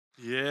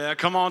Yeah,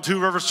 come on, Two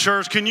Rivers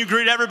Church. Can you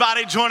greet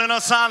everybody joining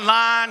us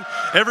online?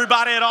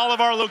 Everybody at all of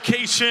our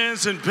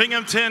locations in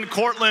Binghamton,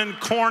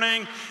 Cortland,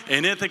 Corning,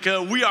 and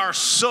Ithaca. We are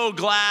so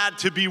glad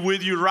to be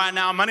with you right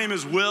now. My name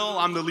is Will.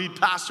 I'm the lead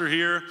pastor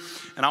here,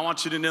 and I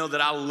want you to know that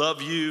I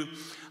love you.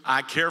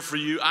 I care for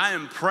you. I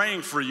am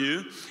praying for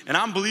you, and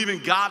I'm believing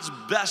God's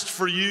best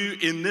for you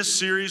in this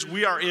series.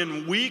 We are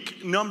in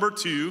week number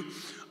 2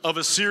 of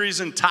a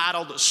series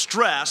entitled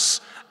Stress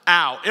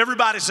Out.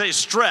 Everybody say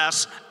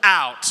stress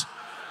out.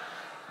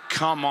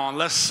 Come on,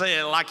 let's say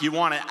it like you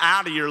want it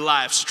out of your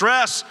life.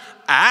 Stress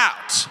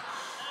out.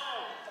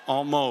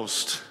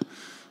 Almost.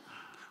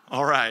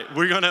 All right,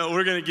 we're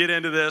gonna get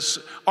into this.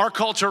 Our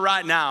culture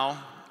right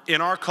now,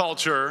 in our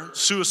culture,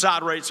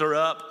 suicide rates are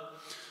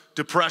up,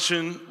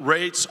 depression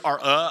rates are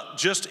up,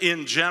 just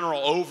in general,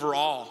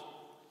 overall.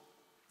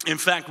 In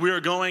fact, we are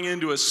going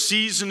into a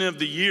season of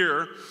the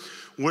year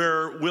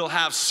where we'll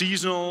have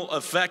seasonal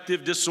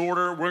affective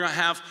disorder. We're gonna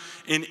have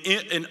an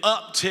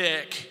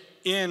uptick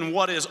in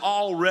what is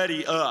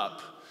already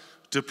up,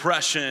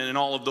 depression and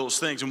all of those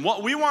things. And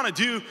what we want to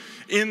do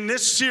in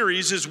this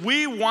series is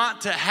we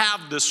want to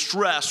have the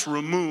stress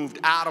removed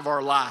out of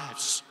our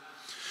lives.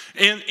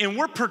 And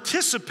we're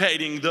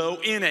participating,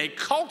 though, in a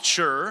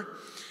culture,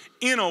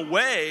 in a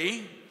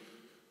way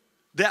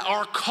that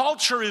our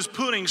culture is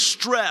putting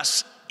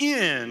stress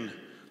in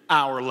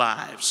our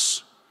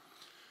lives.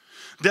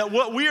 That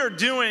what we are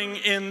doing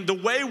in the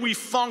way we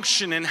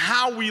function and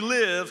how we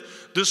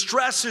live, the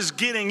stress is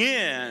getting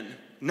in,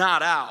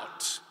 not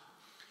out.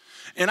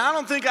 And I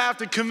don't think I have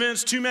to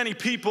convince too many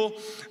people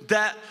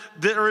that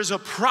there is a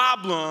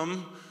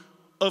problem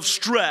of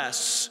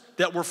stress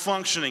that we're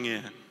functioning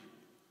in.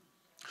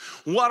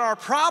 What our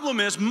problem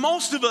is,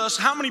 most of us,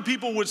 how many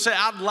people would say,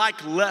 I'd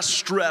like less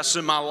stress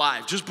in my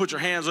life? Just put your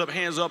hands up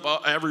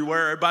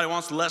everywhere. Everybody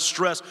wants less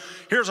stress.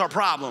 Here's our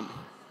problem.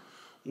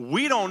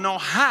 We don't know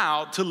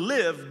how to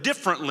live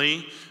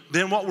differently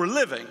than what we're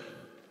living.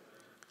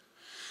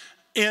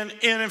 And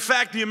in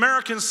fact, the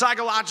American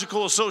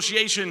Psychological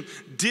Association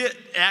did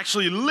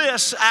actually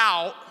list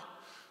out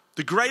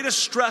the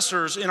greatest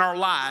stressors in our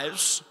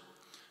lives.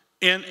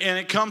 And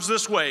it comes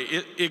this way.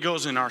 It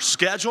goes in our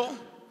schedule,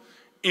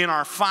 in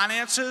our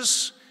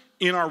finances,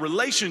 in our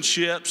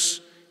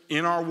relationships,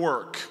 in our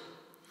work.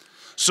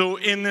 So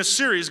in this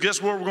series, guess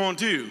what we're going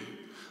to do?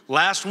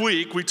 Last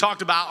week, we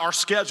talked about our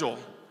schedule.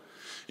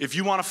 If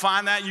you want to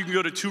find that, you can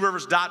go to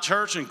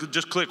tworivers.church and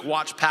just click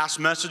watch past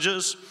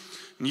messages.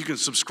 And you can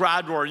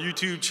subscribe to our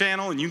YouTube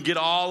channel and you can get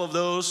all of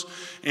those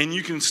and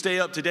you can stay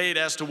up to date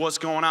as to what's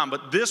going on.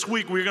 But this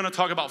week we're going to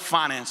talk about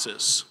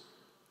finances.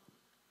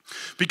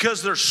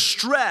 Because there's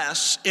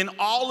stress in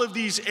all of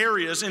these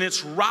areas and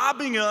it's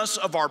robbing us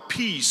of our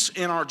peace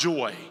and our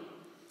joy.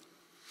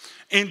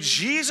 And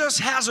Jesus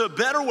has a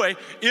better way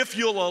if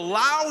you'll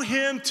allow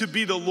him to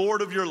be the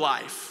Lord of your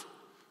life.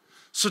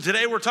 So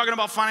today we're talking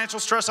about financial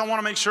stress. I want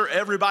to make sure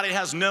everybody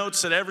has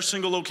notes at every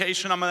single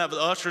location. I'm going to have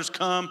the ushers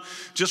come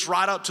just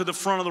right up to the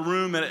front of the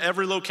room at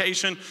every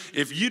location.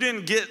 If you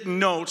didn't get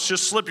notes,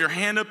 just slip your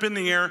hand up in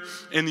the air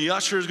and the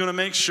usher is going to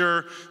make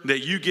sure that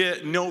you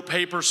get note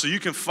paper so you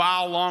can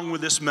follow along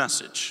with this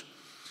message.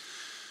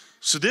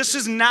 So this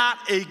is not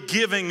a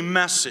giving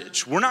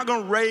message. We're not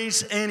going to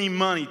raise any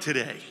money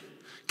today.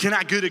 Can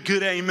I get a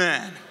good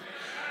amen?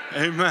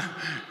 Amen.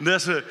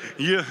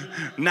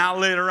 Now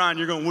later on,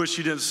 you're going to wish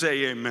you didn't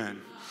say amen.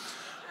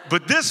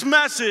 But this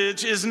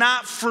message is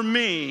not for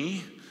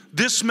me.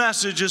 This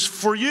message is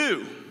for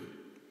you.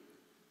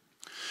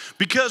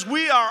 Because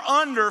we are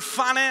under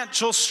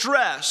financial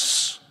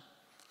stress.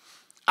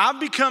 I've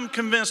become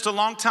convinced a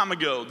long time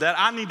ago that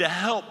I need to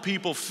help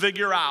people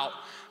figure out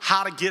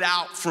how to get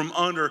out from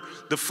under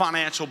the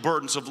financial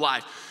burdens of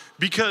life.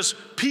 Because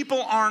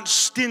people aren't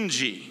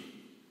stingy.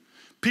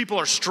 People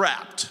are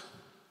strapped.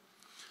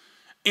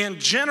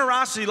 And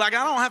generosity, like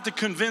I don't have to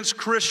convince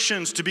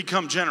Christians to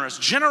become generous.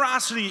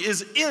 Generosity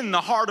is in the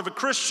heart of a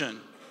Christian.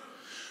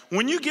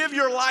 When you give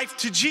your life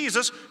to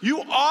Jesus,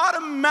 you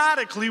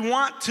automatically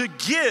want to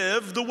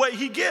give the way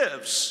he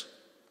gives.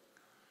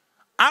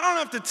 I don't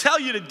have to tell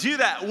you to do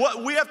that.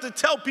 What we have to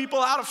tell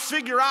people how to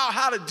figure out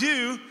how to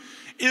do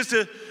is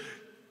to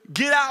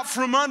get out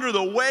from under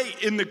the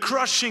weight and the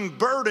crushing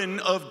burden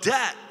of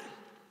debt.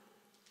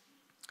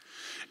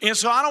 And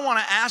so I don't want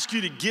to ask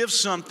you to give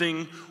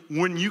something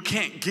when you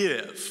can't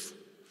give.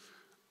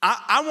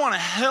 I want to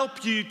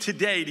help you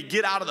today to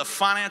get out of the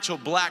financial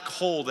black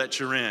hole that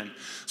you're in.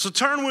 So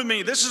turn with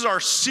me. This is our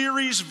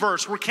series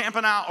verse. We're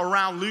camping out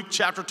around Luke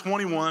chapter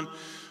 21,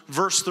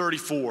 verse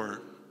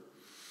 34.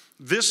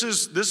 This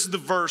is the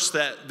verse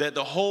that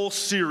the whole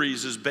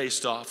series is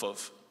based off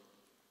of.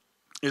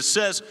 It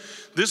says,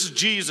 this is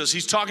Jesus.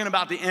 He's talking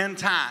about the end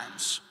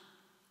times.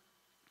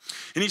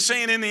 And he's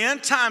saying in the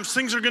end times,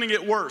 things are going to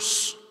get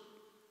worse.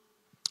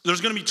 There's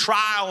going to be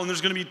trial and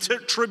there's going to be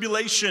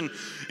tribulation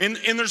and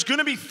there's going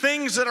to be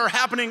things that are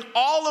happening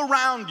all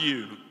around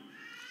you.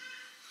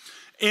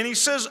 And he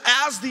says,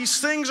 as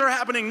these things are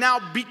happening, now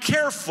be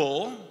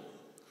careful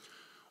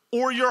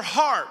or your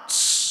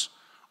hearts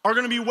are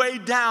going to be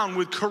weighed down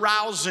with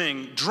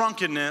carousing,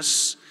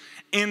 drunkenness,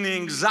 and the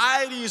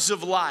anxieties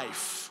of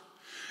life.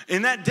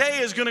 And that day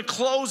is going to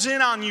close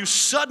in on you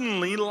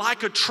suddenly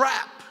like a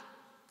trap.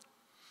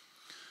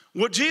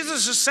 What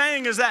Jesus is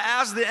saying is that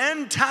as the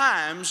end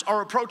times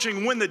are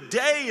approaching, when the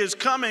day is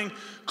coming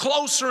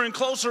closer and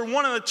closer,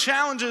 one of the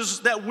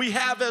challenges that we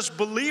have as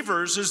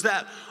believers is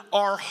that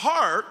our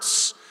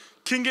hearts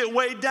can get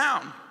weighed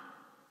down.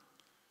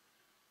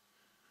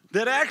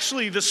 That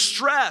actually the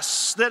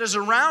stress that is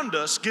around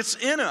us gets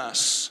in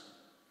us.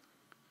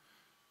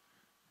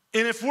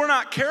 And if we're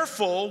not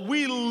careful,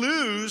 we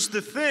lose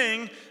the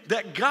thing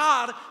that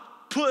God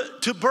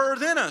put to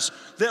birth in us.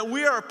 That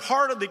we are a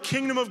part of the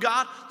kingdom of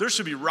God. There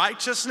should be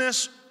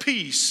righteousness,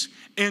 peace,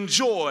 and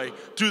joy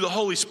through the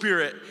Holy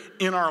Spirit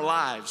in our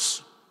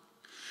lives.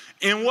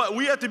 And what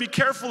we have to be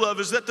careful of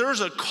is that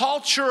there's a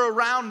culture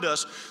around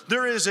us.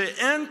 There is an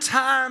end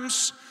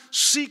times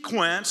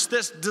sequence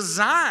that's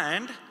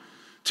designed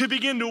to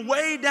begin to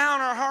weigh down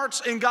our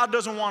hearts, and God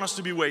doesn't want us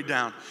to be weighed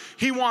down.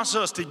 He wants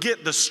us to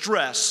get the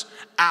stress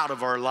out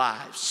of our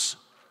lives.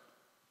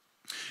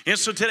 And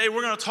so today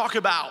we're going to talk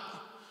about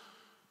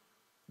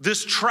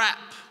this trap.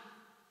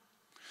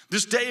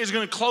 This day is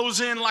going to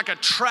close in like a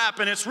trap,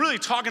 and it's really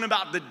talking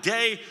about the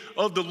day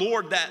of the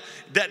Lord,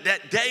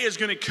 that day is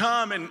going to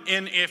come, and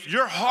if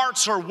your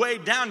hearts are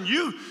weighed down,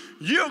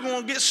 you're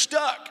going to get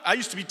stuck. I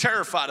used to be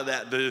terrified of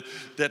that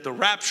the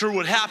rapture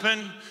would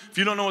happen. If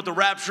you don't know what the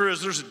rapture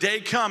is, there's a day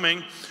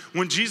coming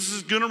when Jesus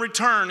is going to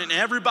return, and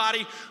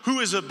everybody who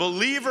is a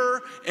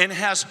believer and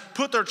has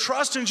put their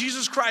trust in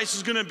Jesus Christ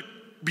is going to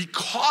be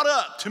caught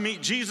up to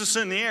meet Jesus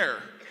in the air.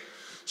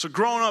 So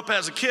growing up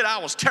as a kid, I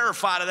was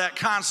terrified of that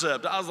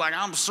concept. I was like,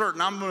 I'm certain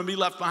I'm going to be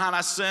left behind.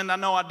 I sinned. I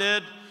know I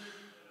did.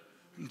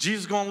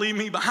 Jesus is going to leave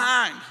me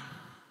behind.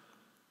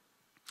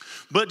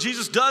 But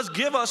Jesus does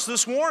give us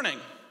this warning.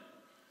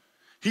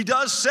 He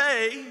does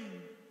say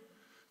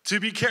to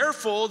be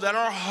careful that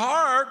our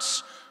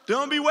hearts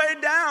don't be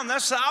weighed down.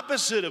 That's the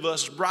opposite of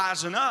us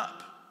rising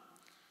up.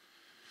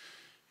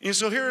 And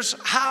so here's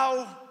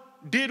how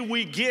did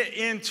we get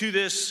into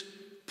this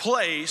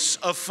place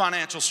of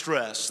financial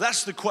stress?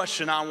 That's the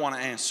question I want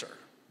to answer.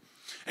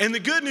 And the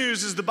good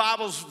news is the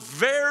Bible's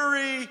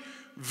very,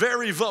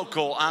 very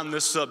vocal on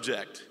this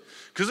subject.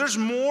 Because there's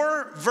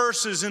more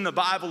verses in the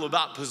Bible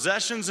about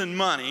possessions and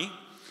money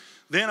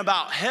than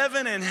about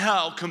heaven and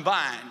hell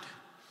combined.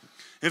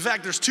 In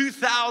fact, there's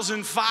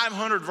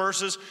 2,500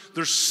 verses.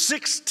 There's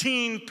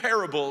 16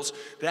 parables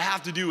that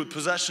have to do with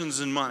possessions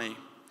and money.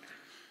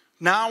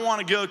 Now I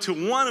want to go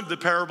to one of the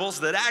parables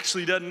that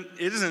actually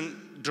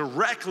isn't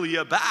directly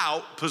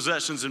about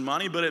possessions and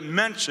money, but it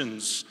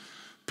mentions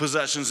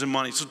possessions and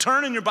money. So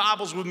turn in your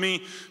Bibles with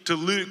me to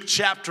Luke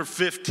chapter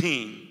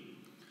 15.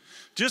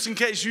 Just in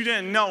case you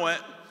didn't know it,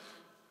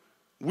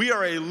 we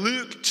are a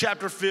Luke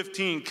chapter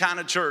 15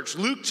 kind of church.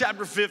 Luke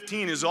chapter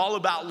 15 is all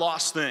about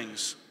lost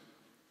things.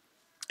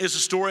 It's a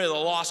story of the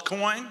lost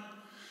coin,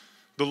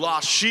 the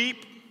lost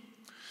sheep,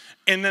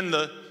 and then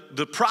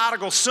the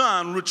prodigal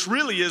son, which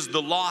really is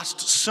the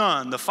lost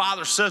son. The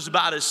father says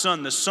about his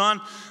son, the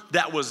son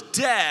that was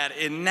dead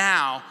and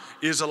now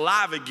is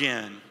alive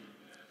again.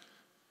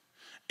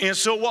 And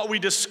so what we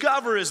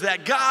discover is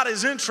that God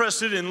is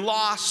interested in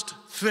lost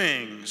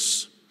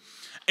things.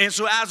 And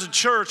so as a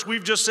church,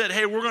 we've just said,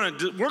 hey, we're going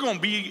to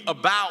be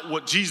about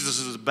what Jesus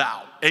is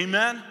about.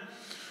 Amen?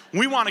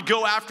 We want to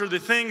go after the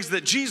things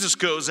that Jesus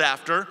goes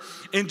after.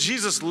 And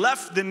Jesus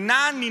left the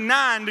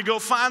 99 to go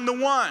find the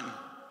one.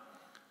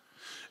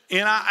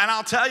 And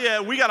I'll tell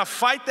you, we got to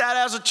fight that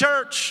as a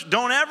church.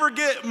 Don't ever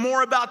get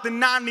more about the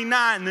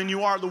 99 than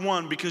you are the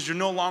one, because you're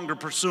no longer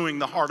pursuing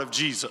the heart of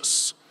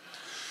Jesus.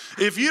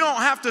 If you don't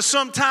have to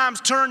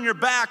sometimes turn your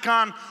back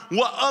on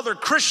what other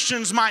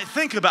Christians might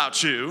think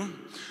about you,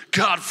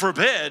 God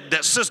forbid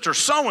that sister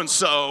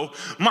so-and-so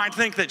might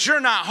think that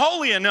you're not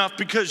holy enough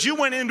because you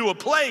went into a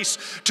place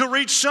to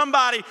reach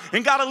somebody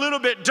and got a little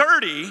bit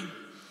dirty,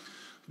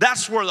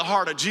 that's where the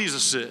heart of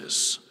Jesus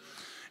is.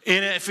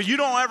 And if you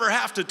don't ever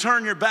have to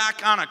turn your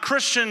back on a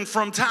Christian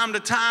from time to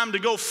time to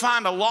go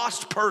find a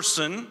lost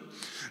person,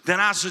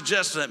 then I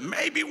suggest that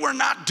maybe we're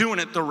not doing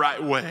it the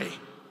right way.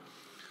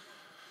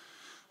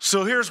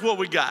 So here's what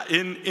we got.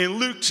 In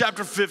Luke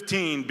chapter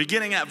 15,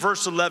 beginning at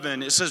verse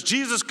 11, it says,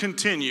 Jesus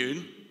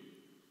continued,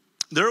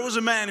 there was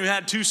a man who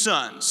had two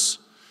sons.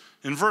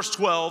 In verse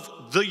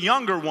 12, the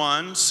younger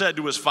one said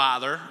to his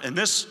father, and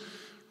this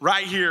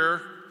right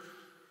here,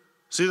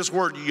 see this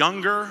word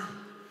younger?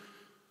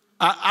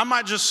 I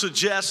might just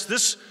suggest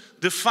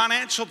the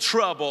financial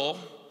trouble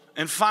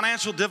and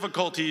financial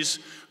difficulties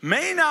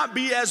may not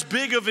be as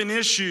big of an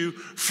issue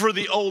for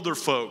the older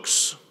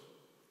folks.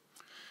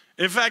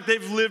 In fact,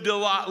 they've lived a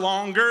lot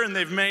longer and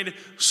they've made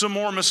some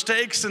more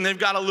mistakes and they've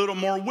got a little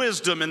more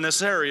wisdom in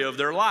this area of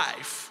their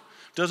life.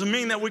 Doesn't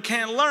mean that we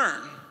can't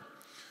learn.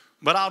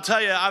 But I'll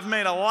tell you, I've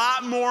made a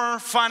lot more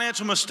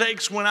financial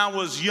mistakes when I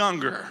was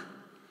younger.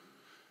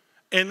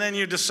 And then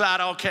you decide,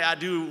 okay, I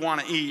do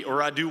want to eat,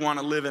 or I do want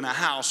to live in a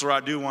house, or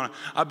I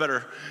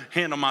better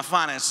handle my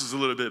finances a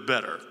little bit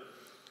better.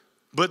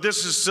 But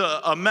this is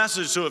a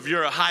message, so if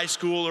you're a high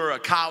schooler, a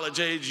college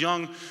age,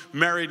 young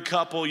married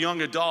couple,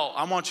 young adult,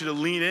 I want you to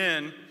lean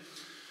in.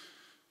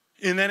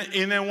 And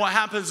then what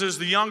happens is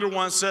the younger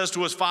one says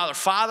to his father,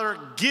 Father,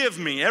 give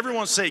me.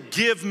 Everyone say,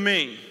 give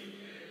me.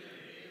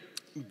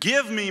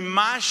 Give me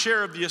my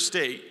share of the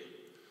estate.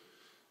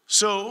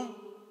 So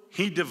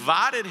he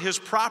divided his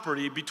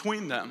property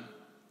between them.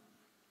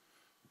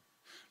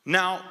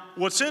 Now,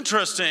 what's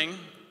interesting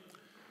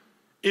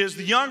is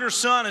the younger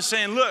son is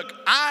saying, look,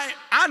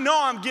 I know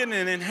I'm getting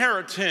an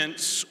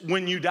inheritance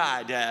when you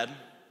die, Dad,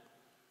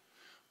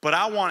 but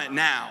I want it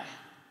now.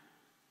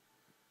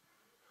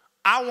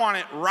 I want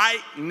it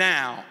right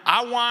now.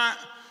 I want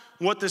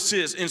what this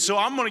is. And so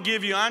I'm going to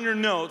give you on your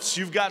notes,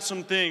 you've got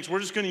some things. We're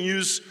just going to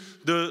use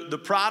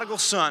the prodigal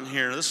son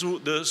here. This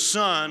is the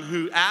son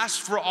who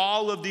asked for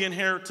all of the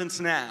inheritance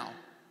now.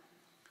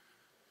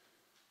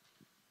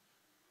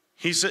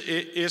 He said,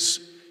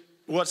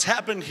 what's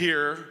happened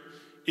here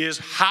is,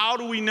 how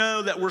do we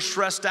know that we're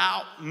stressed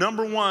out?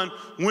 Number one,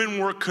 when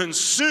we're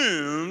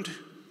consumed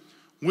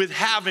with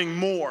having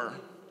more.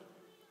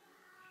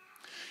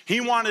 He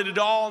wanted it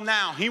all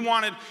now. He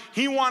wanted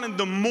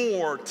the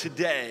more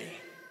today.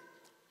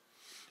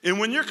 And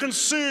when you're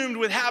consumed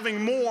with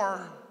having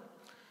more,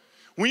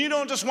 when you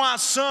don't just want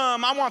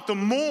some, I want the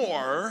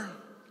more,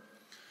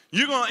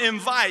 you're going to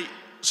invite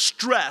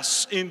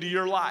stress into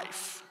your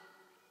life.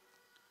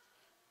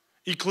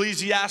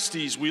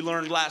 Ecclesiastes, we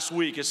learned last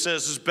week, it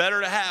says it's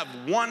better to have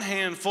one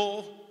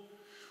handful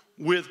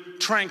with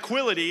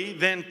tranquility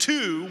than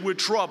two with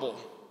trouble.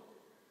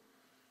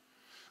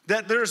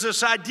 That there's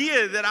this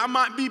idea that I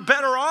might be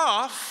better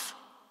off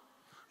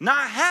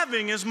not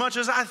having as much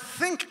as I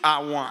think I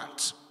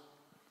want.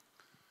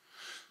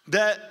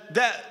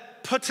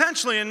 That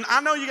potentially, and I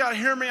know you got to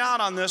hear me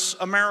out on this,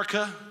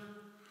 America.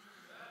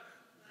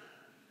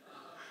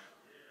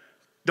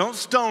 Don't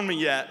stone me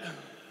yet.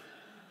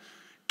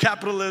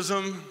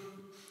 Capitalism,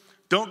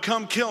 don't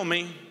come kill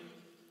me.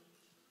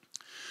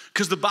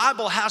 Because the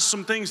Bible has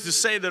some things to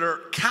say that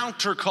are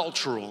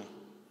countercultural.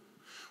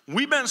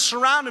 We've been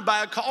surrounded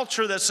by a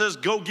culture that says,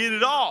 go get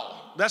it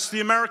all. That's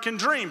the American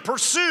dream.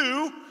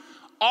 Pursue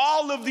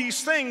all of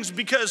these things,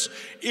 because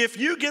if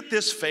you get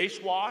this face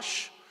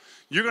wash,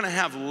 you're going to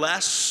have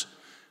less,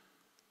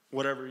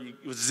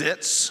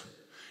 zits.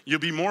 You'll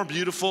be more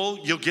beautiful.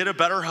 You'll get a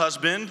better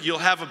husband. You'll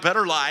have a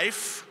better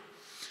life.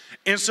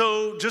 And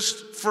so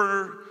just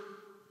for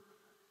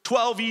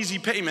 12 easy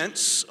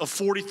payments of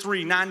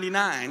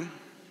 $43.99,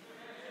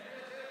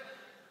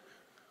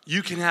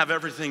 you can have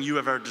everything you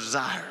ever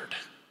desired.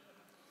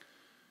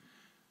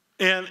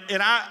 And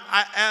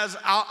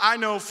I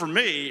know for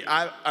me,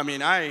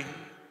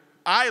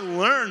 I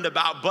learned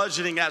about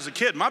budgeting as a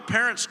kid. My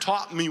parents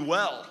taught me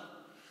well.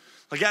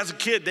 Like as a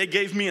kid, they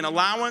gave me an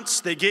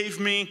allowance. They gave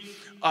me,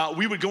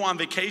 we would go on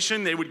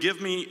vacation. They would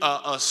give me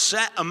a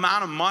set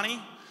amount of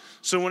money.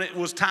 So when it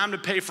was time to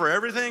pay for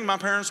everything, my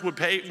parents would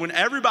pay. When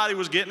everybody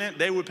was getting it,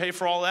 they would pay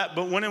for all that.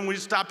 But when we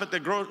stopped at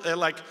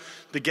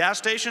the gas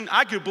station,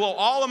 I could blow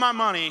all of my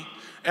money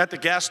at the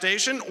gas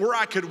station, or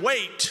I could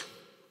wait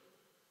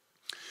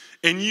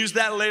and use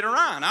that later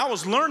on. I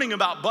was learning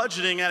about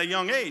budgeting at a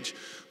young age.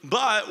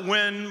 But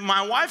when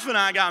my wife and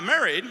I got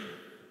married,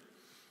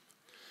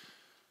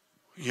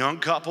 young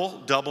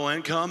couple, double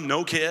income,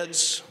 no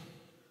kids.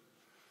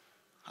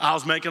 I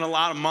was making a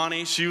lot of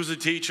money. She was a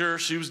teacher.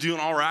 She was doing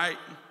all right.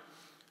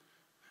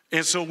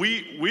 And so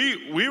we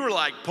were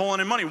like pulling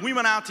in money. We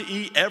went out to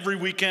eat every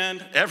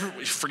weekend,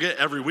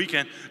 every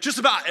weekend, just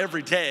about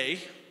every day.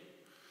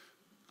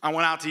 I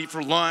went out to eat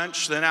for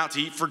lunch, then out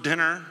to eat for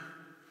dinner.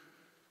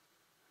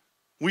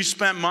 We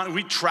spent money,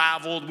 we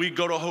traveled, we'd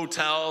go to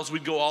hotels,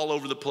 we'd go all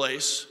over the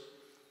place.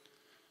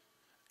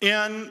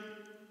 And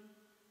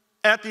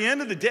at the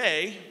end of the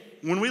day,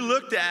 when we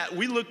looked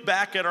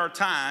back at our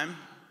time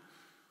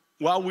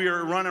while we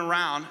were running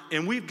around,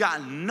 and we've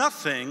got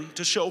nothing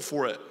to show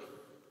for it.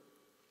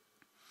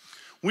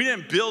 We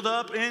didn't build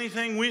up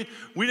anything. We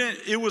didn't.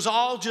 It was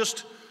all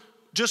just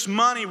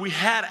money. We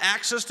had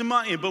access to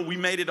money, but we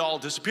made it all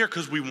disappear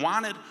because we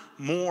wanted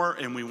more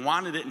and we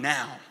wanted it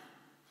now.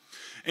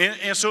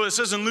 And so it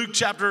says in Luke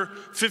chapter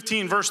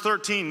 15, verse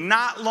 13,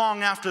 not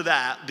long after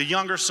that, the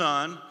younger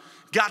son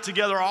got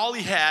together all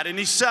he had and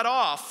he set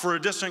off for a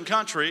distant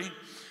country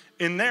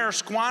and there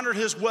squandered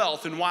his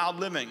wealth in wild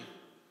living.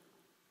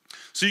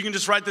 So you can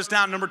just write this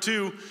down. Number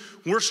 2,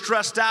 we're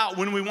stressed out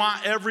when we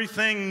want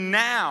everything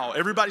now.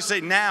 Everybody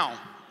say now.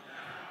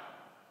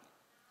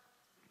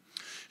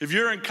 If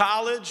you're in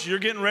college, you're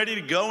getting ready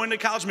to go into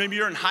college, maybe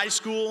you're in high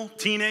school,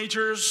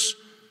 teenagers,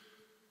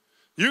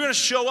 you're going to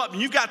show up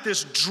and you've got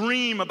this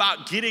dream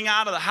about getting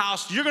out of the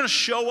house. You're going to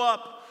show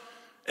up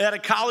at a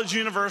college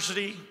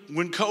university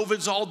when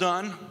COVID's all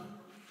done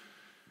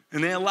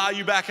and they allow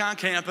you back on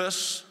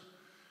campus.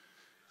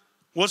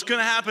 What's going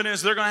to happen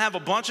is they're going to have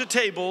a bunch of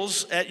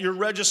tables at your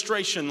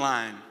registration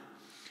line.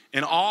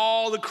 And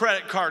all the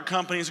credit card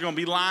companies are going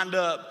to be lined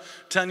up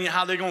telling you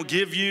how they're going to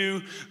give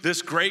you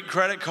this great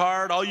credit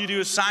card. All you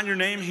do is sign your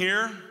name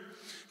here,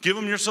 give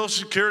them your social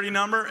security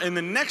number, and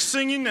the next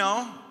thing you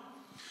know,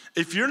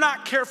 If you're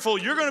not careful,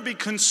 you're going to be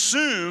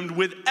consumed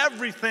with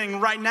everything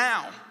right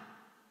now.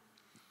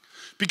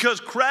 Because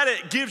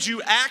credit gives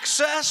you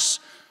access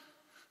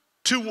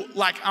to,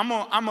 like, I'm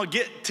gonna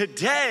get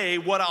today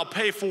what I'll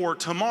pay for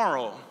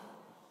tomorrow.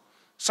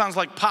 Sounds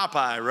like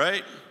Popeye,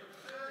 right?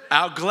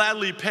 I'll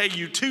gladly pay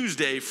you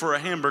Tuesday for a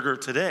hamburger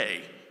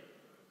today.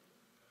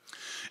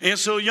 And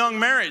so young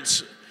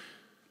marrieds,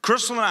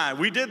 Crystal and I,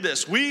 we did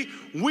this. We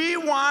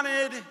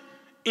wanted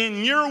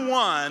in year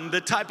 1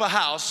 the type of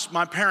house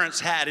my parents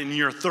had in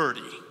year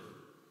 30.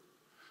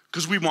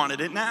 Because we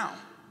wanted it now.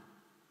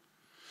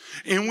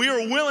 And we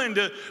were willing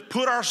to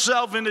put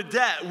ourselves into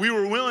debt. We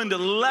were willing to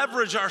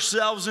leverage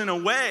ourselves in a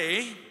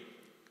way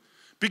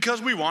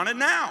because we want it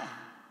now.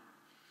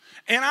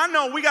 And I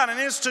know we got an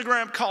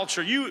Instagram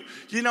culture. You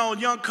know,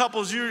 young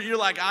couples, you're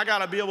like, I got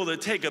to be able to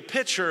take a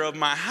picture of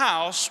my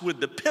house with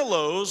the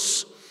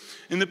pillows.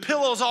 And the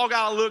pillows all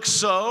got to look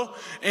so.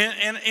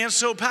 And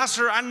so,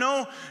 Pastor, I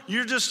know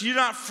you're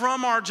not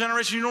from our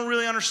generation. You don't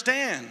really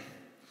understand.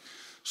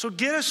 So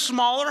get a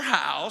smaller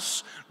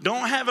house.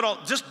 Don't have it all.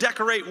 Just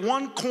decorate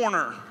one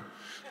corner.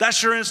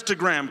 That's your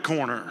Instagram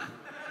corner.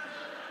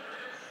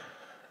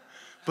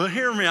 But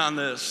hear me on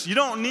this. You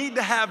don't need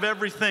to have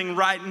everything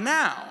right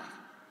now.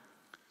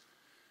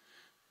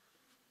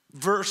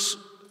 Verse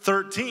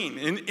 13.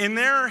 In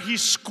there, he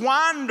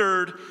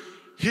squandered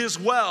his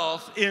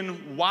wealth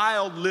in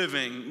wild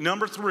living.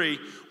 Number 3,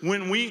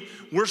 when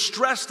we're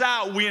stressed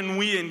out, when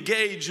we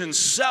engage in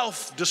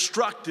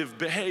self-destructive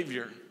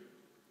behavior.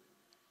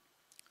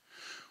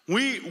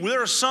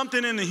 There's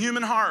something in the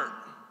human heart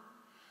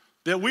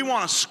that we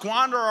want to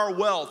squander our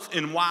wealth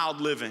in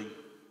wild living.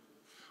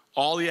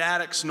 All the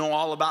addicts know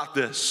all about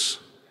this.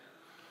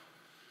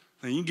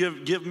 And you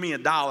give me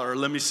 $1,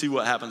 let me see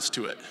what happens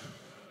to it.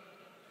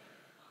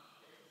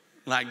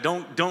 Like,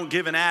 don't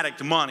give an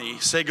addict money,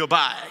 say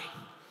goodbye.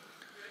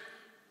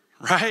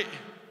 Right?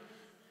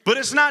 But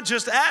it's not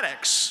just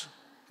addicts.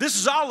 This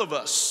is all of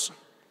us.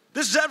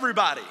 This is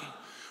everybody.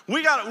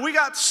 We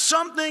got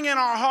something in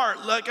our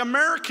heart. Like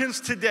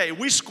Americans today,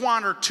 we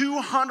squander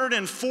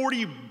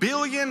 $240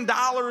 billion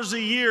a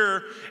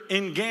year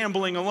in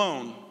gambling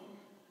alone.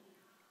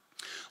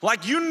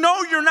 Like, you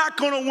know you're not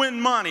going to win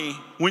money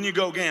when you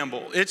go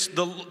gamble. It's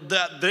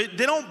they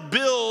don't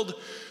build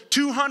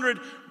 $200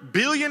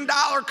 billion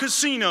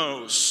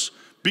casinos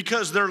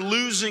because they're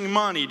losing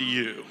money to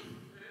you.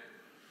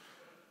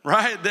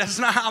 Right? That's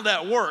not how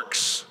that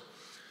works.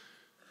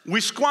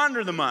 We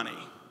squander the money.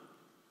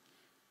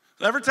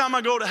 Every time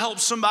I go to help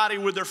somebody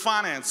with their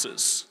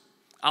finances,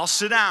 I'll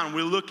sit down,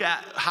 we look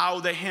at how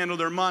they handle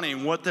their money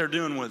and what they're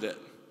doing with it.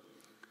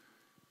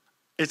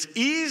 It's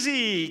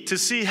easy to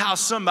see how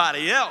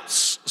somebody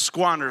else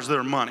squanders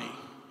their money.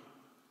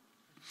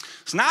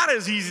 It's not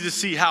as easy to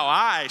see how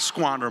I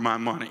squander my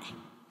money.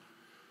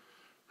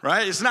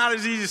 Right? It's not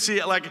as easy to see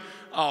it like,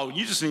 oh,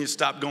 you just need to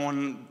stop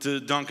going to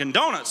Dunkin'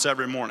 Donuts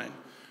every morning.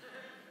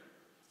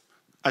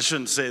 I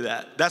shouldn't say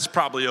that. That's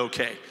probably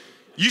okay.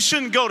 You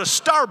shouldn't go to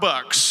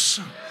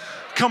Starbucks.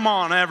 Come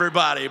on,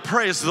 everybody.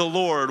 Praise the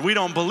Lord. We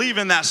don't believe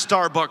in that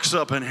Starbucks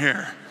up in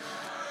here.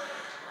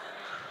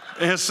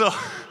 And so,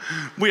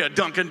 we are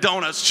Dunkin'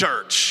 Donuts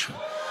church.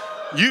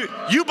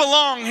 You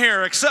belong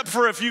here except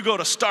for if you go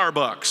to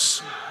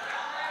Starbucks.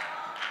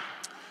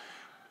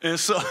 And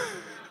so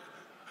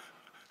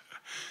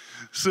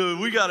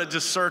we got to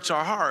just search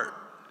our heart.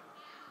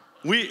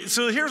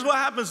 So here's what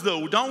happens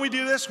though. Don't we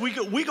do this? We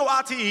go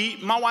out to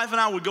eat. My wife and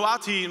I would go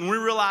out to eat, and we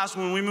realized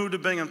when we moved to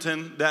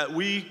Binghamton that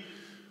we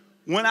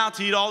went out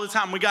to eat all the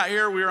time. We got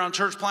here, we were on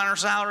church planner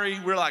salary.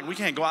 We were like, we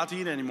can't go out to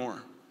eat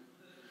anymore.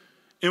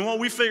 And what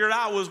we figured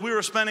out was we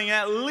were spending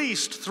at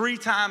least 3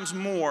 times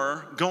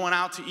more going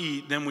out to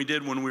eat than we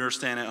did when we were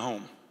staying at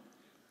home.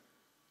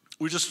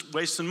 We're just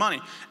wasting money.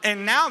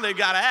 And now they've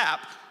got an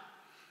app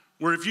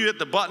where if you hit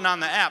the button on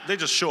the app, they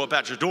just show up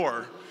at your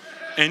door.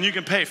 And you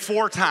can pay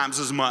 4 times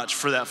as much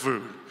for that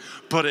food.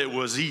 But it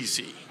was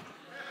easy.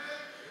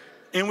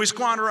 And we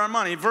squander our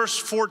money. Verse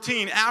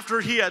 14,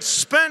 after he had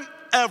spent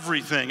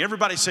everything.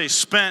 Everybody say,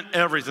 spent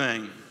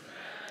everything.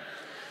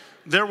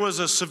 There was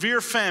a severe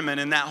famine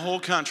in that whole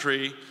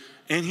country,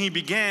 and he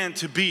began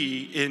to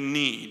be in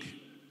need.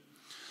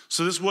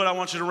 So this is what I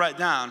want you to write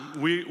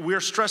down. We're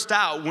stressed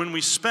out when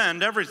we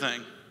spend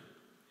everything.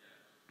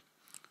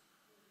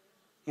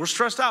 We're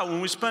stressed out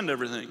when we spend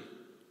everything.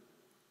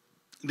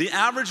 The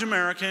average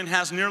American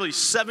has nearly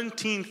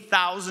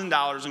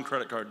 $17,000 in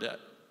credit card debt.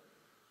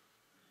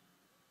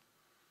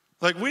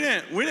 Like we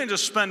didn't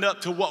just spend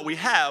up to what we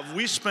have.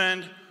 We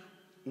spend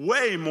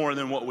way more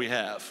than what we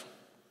have.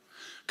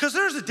 Because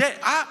there's a day,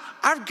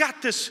 I've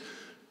got this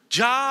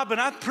job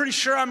and I'm pretty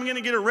sure I'm going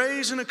to get a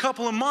raise in a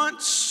couple of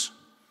months.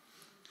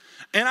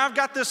 And I've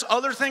got this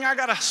other thing, I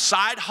got a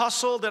side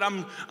hustle that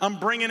I'm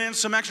bringing in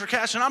some extra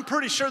cash, and I'm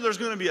pretty sure there's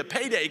going to be a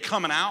payday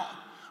coming out.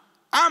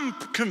 I'm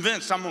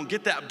convinced I'm going to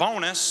get that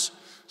bonus,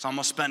 so I'm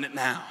going to spend it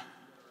now.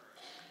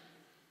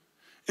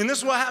 And this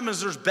is what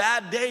happens. There's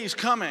bad days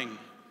coming.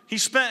 He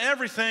spent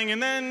everything,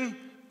 and then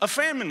a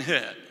famine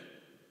hit.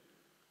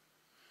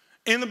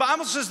 And the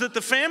Bible says that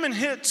the famine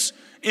hits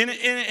And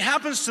it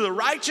happens to the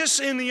righteous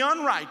and the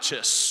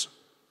unrighteous.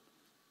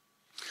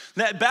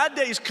 That bad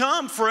days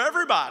come for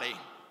everybody.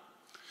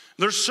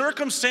 There's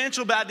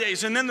circumstantial bad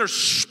days, and then there's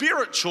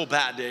spiritual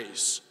bad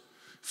days.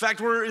 In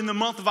fact, we're in the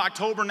month of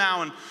October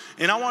now,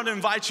 and I want to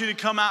invite you to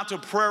come out to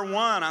Prayer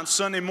One on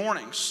Sunday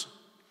mornings.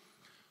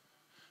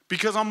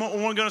 Because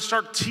we're going to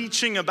start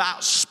teaching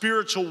about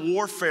spiritual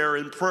warfare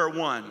in Prayer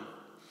One.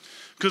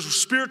 Because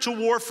spiritual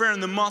warfare in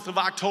the month of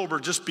October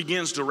just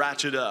begins to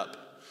ratchet up.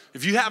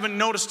 If you haven't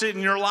noticed it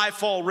in your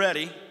life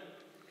already,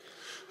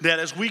 that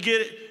as we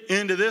get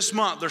into this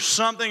month, there's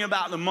something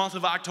about the month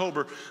of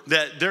October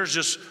that there's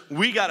just,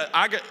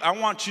 I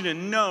want you to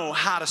know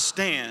how to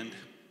stand.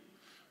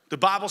 The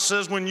Bible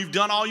says when you've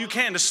done all you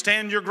can to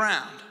stand your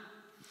ground.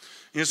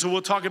 And so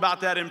we'll talk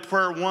about that in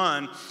Prayer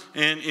One,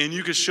 and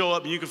you can show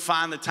up and you can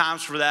find the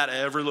times for that at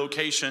every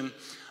location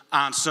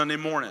on Sunday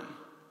morning.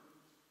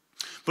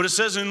 But it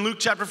says in Luke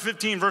chapter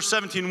 15, verse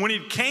 17, when he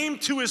came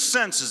to his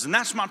senses, and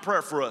that's my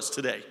prayer for us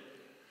today,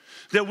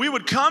 that we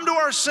would come to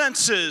our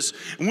senses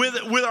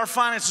with our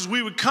finances.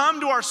 We would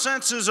come to our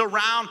senses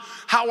around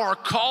how our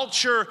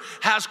culture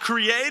has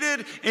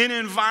created an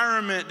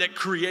environment that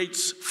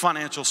creates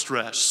financial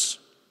stress.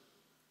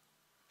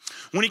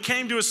 When he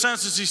came to his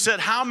senses, he said,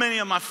 how many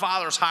of my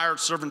father's hired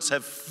servants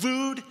have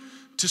food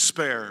to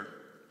spare?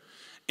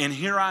 And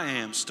here I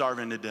am,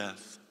 starving to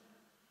death.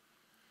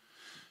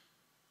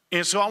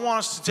 And so I want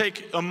us to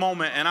take a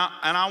moment, and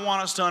I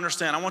want us to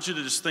understand. I want you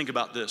to just think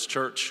about this,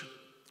 church.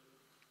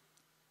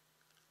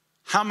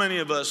 How many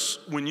of us,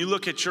 when you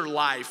look at your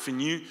life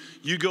and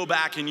you go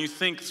back and you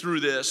think through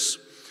this,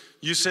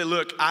 you say,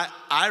 look,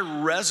 I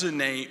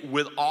resonate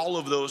with all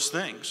of those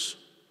things.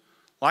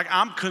 Like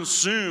I'm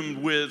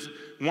consumed with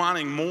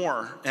wanting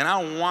more, and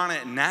I want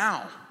it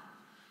now.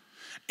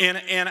 And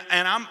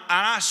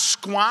I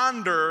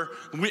squander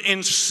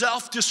in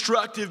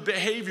self-destructive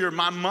behavior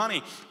my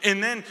money.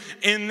 And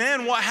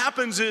then what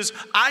happens is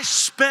I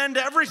spend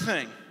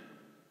everything.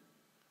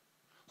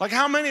 Like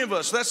how many of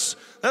us,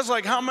 that's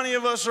like how many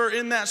of us are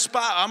in that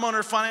spot? I'm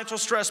under financial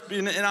stress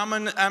and I'm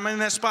in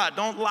that spot.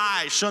 Don't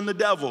lie, shun the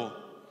devil,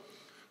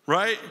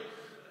 right?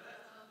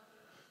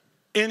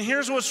 And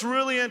here's what's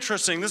really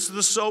interesting. This is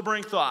the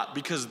sobering thought,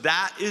 because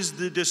that is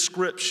the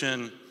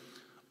description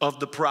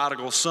of the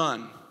prodigal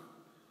son.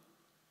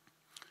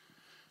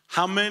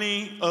 How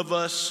many of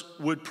us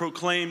would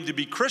proclaim to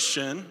be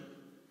Christian,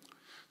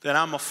 that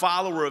I'm a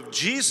follower of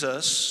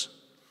Jesus,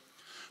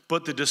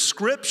 but the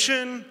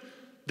description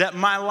that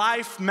my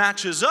life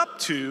matches up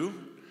to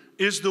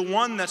is the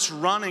one that's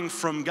running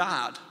from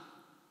God?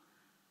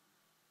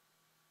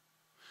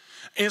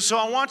 And so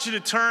I want you to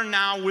turn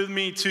now with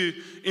me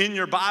in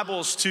your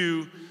Bibles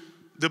to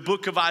the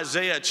book of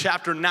Isaiah,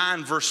 chapter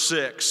 9, verse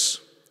 6.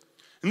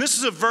 And this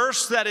is a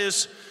verse that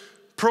is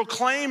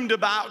proclaimed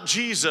about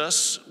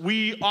Jesus.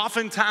 We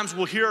oftentimes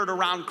will hear it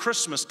around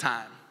Christmas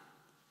time.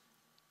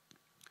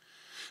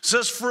 It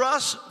says,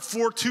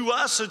 for to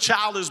us a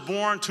child is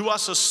born, to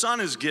us a son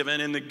is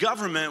given, and the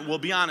government will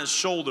be on his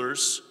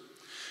shoulders.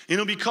 And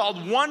he'll be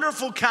called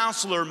Wonderful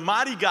Counselor,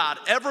 Mighty God,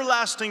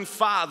 Everlasting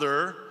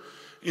Father.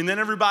 And then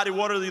everybody,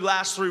 what are the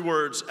last three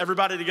words?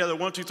 Everybody together,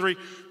 1, 2, 3.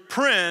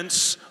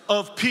 Prince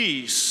of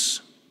Peace.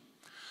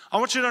 I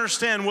want you to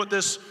understand what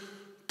this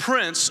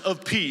Prince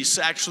of Peace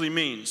actually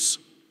means.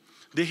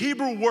 The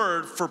Hebrew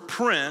word for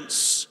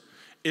prince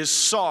is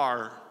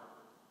sar.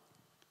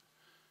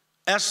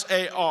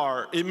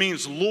 S-A-R. It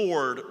means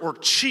lord or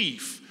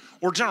chief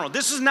or general.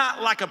 This is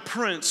not like a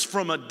prince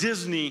from a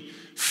Disney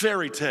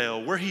fairy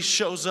tale where he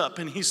shows up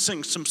and he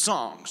sings some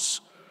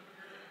songs.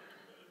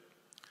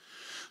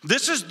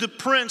 This is the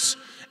prince,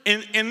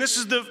 and this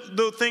is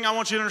the thing I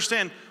want you to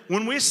understand.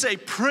 When we say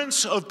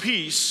Prince of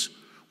Peace,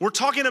 we're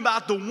talking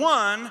about the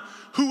one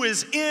who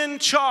is in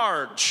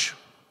charge.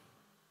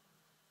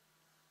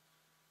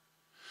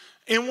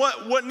 And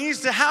what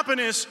needs to happen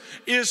is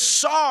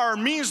Sar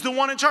means the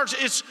one in charge.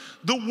 It's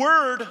the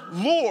word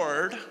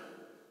Lord.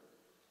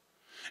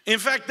 In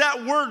fact,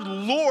 that word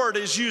Lord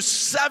is used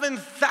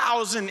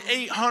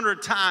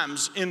 7,800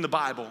 times in the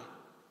Bible.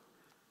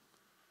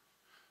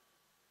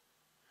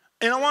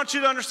 And I want you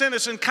to understand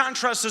this and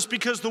contrast this,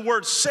 because the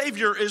word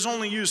Savior is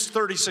only used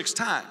 36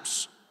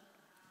 times.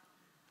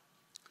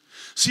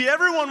 See,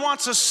 everyone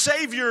wants a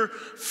Savior.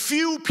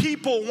 Few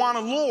people want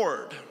a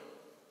Lord.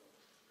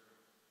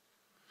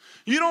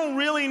 You don't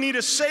really need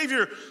a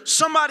Savior,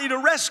 somebody to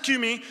rescue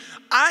me.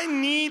 I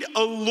need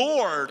a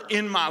Lord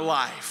in my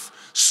life.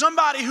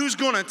 Somebody who's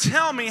going to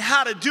tell me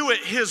how to do it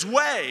His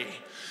way.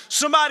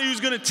 Somebody who's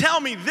going to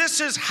tell me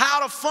this is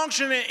how to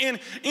function in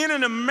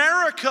an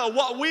America.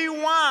 What we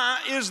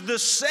want is the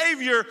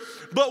Savior,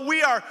 but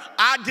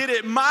I did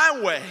it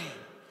my way.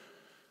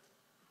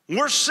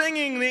 We're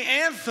singing the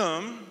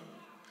anthem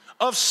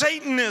of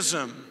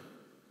Satanism.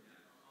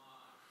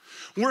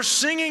 We're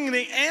singing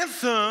the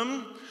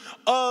anthem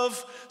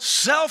of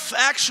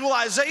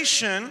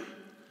self-actualization.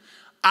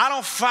 I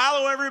don't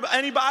follow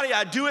anybody.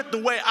 I do it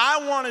the way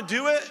I want to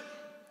do it.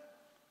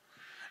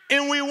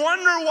 And we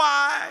wonder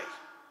why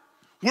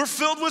we're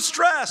filled with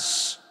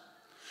stress.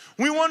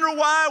 We wonder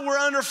why we're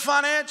under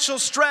financial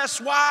stress,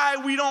 why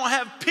we don't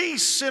have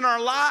peace in our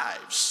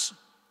lives.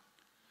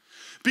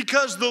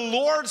 Because the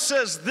Lord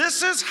says,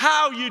 this is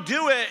how you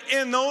do it.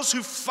 And those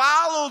who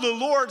follow the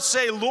Lord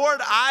say, Lord,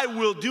 I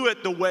will do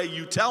it the way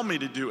you tell me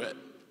to do it.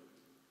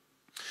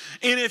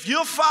 And if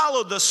you'll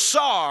follow the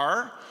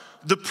Sar,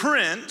 the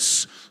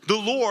Prince, the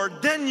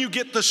Lord, then you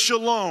get the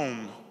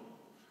shalom,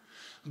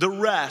 the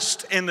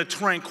rest and the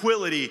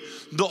tranquility,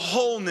 the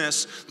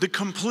wholeness, the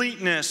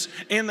completeness,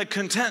 and the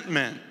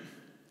contentment.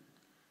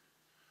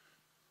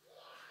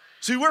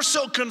 See, we're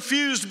so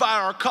confused by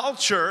our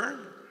culture.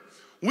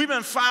 We've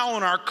been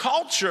following our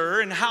culture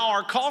and how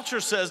our culture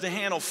says to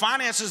handle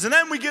finances. And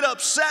then we get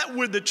upset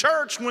with the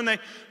church when they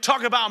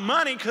talk about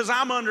money because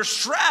I'm under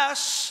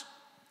stress.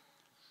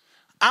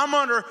 I'm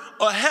under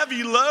a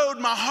heavy load.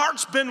 My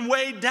heart's been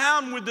weighed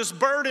down with this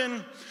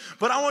burden.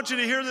 But I want you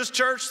to hear this,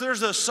 church.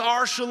 There's a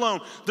Sar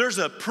Shalom. There's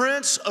a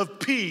Prince of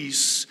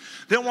Peace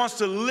that wants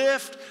to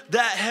lift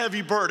that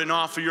heavy burden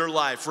off of your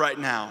life right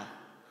now.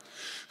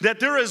 That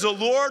there is a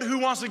Lord who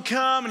wants to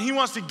come and he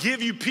wants to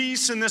give you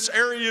peace in this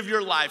area of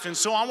your life. And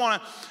so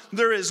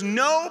there is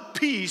no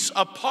peace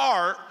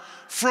apart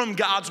from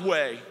God's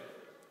way.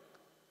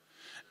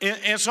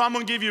 And so I'm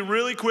going to give you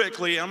really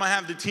quickly, I'm going to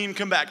have the team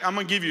come back. I'm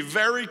going to give you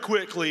very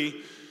quickly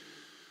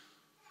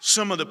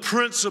some of the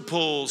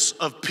principles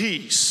of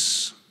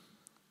peace.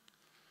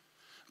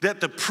 That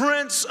the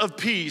Prince of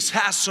Peace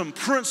has some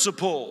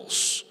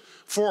principles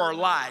for our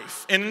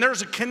life. And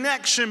there's a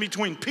connection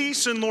between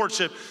peace and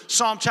lordship.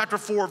 Psalm chapter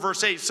 4,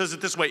 verse 8 says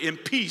it this way: in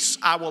peace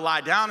I will lie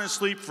down and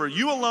sleep, for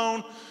you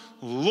alone,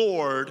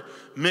 Lord,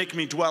 make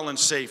me dwell in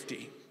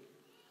safety.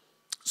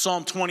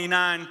 Psalm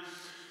 29,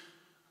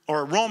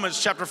 or Romans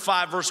chapter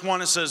 5, verse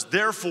 1, it says,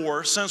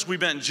 therefore, since we've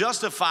been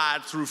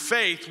justified through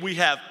faith, we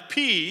have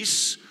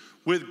peace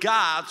with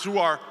God through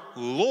our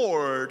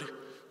Lord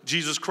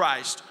Jesus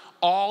Christ.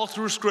 All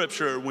through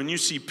Scripture, when you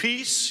see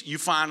peace, you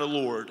find a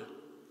Lord.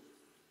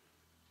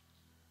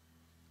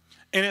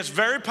 And it's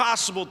very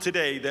possible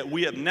today that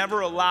we have never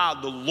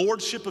allowed the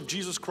lordship of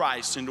Jesus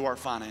Christ into our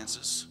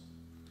finances.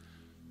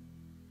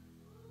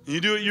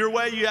 You do it your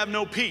way, you have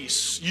no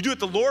peace. You do it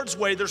the Lord's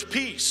way, there's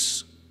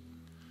peace.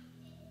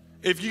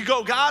 If you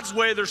go God's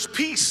way, there's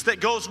peace that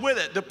goes with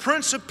it. The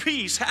Prince of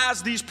Peace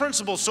has these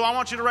principles. So I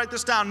want you to write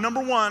this down.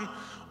 Number one,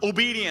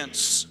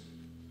 obedience.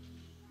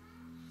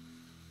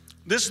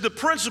 This is the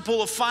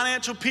principle of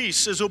financial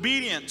peace, is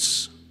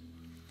obedience.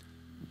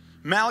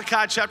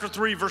 Malachi chapter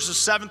 3, verses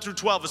 7 through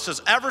 12, it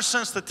says, ever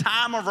since the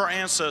time of our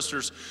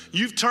ancestors,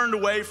 you've turned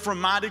away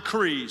from my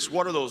decrees.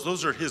 What are those?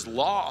 Those are his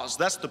laws.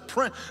 That's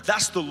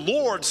the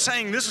Lord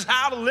saying this is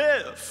how to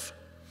live.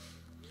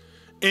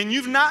 And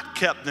you've not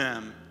kept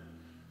them.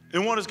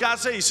 And what does God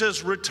say? He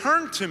says,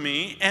 return to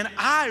me and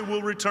I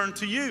will return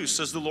to you,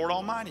 says the Lord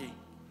Almighty.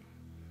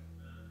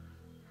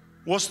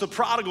 What's the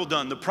prodigal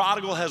done? The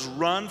prodigal has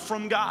run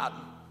from God.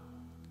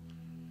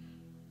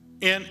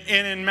 And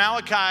in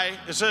Malachi,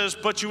 it says,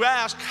 but you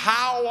ask,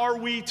 how are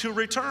we to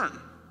return?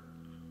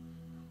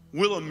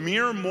 Will a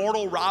mere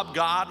mortal rob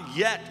God?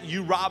 Yet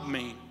you rob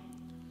me.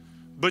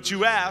 But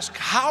you ask,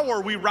 how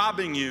are we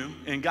robbing you?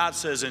 And God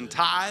says, in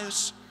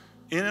tithes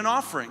and in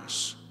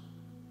offerings.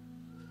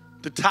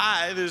 The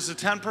tithe is the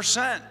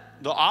 10%.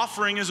 The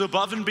offering is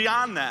above and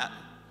beyond that.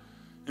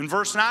 In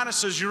verse 9, it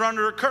says, you're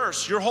under a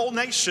curse, your whole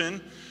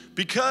nation,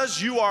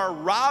 because you are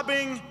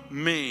robbing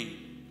me.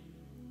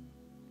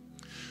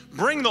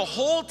 Bring the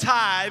whole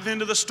tithe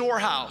into the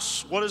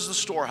storehouse. What is the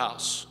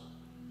storehouse?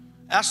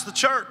 That's the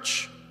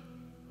church.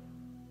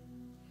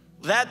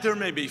 That there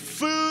may be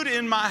food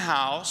in my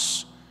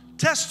house.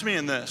 Test me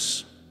in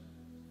this.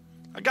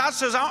 God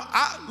says,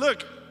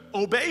 look,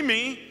 obey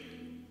me.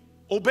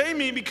 Obey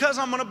me because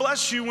I'm going to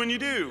bless you when you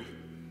do,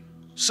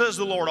 says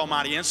the Lord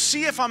Almighty. And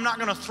see if I'm not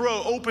going to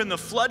throw open the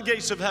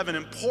floodgates of heaven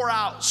and pour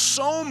out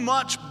so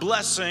much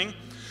blessing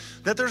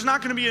that there's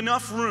not going to be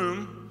enough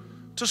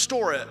room to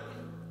store it.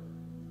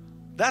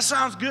 That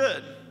sounds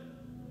good.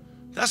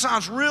 That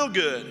sounds real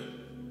good.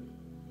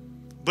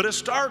 But it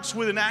starts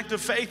with an act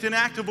of faith, an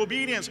act of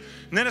obedience.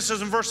 And then it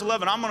says in verse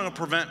 11, I'm going to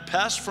prevent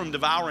pests from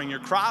devouring your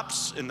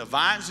crops, and the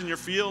vines in your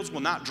fields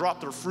will not drop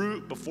their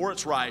fruit before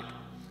it's ripe,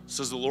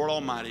 says the Lord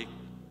Almighty.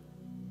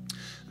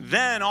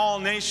 Then all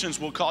nations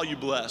will call you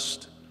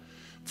blessed,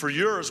 for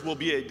yours will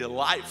be a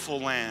delightful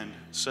land,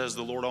 says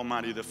the Lord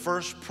Almighty. The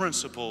first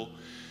principle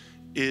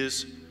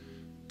is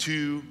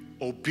to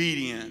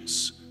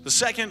obedience. The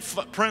second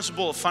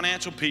principle of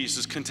financial peace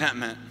is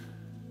contentment.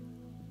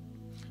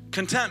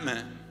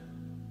 Contentment.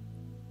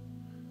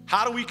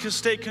 How do we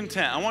stay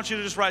content? I want you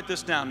to just write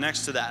this down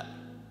next to that.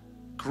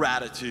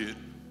 Gratitude.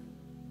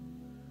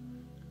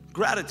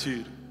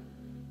 Gratitude.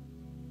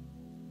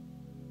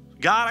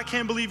 God, I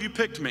can't believe you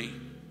picked me.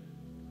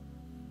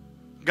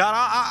 God,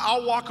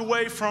 I'll walk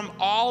away from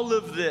all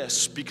of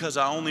this because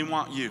I only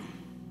want you.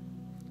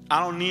 I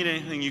don't need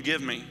anything you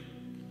give me.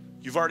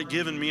 You've already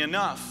given me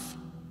enough.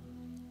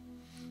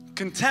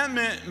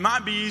 Contentment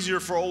might be easier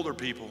for older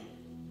people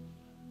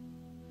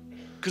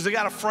because they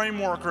got a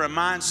framework or a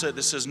mindset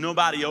that says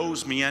nobody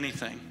owes me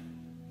anything.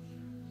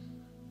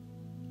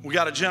 We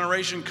got a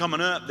generation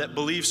coming up that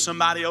believes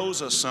somebody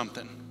owes us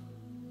something.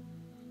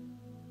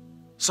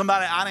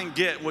 Somebody, I didn't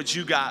get what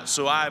you got,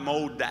 so I'm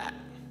owed that.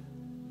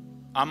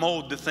 I'm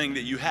owed the thing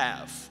that you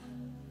have.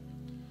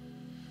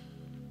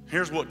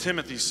 Here's what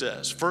Timothy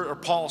says, or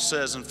Paul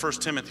says in 1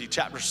 Timothy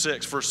chapter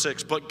 6, verse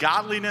 6. But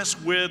godliness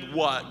with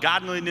what?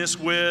 Godliness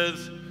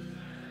with,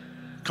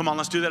 come on,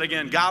 let's do that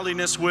again.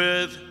 Godliness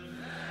with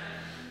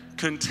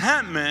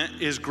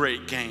contentment is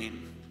great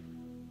gain.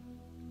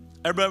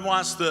 Everybody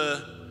wants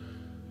the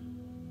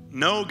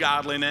no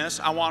godliness.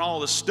 I want all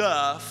the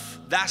stuff.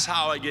 That's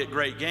how I get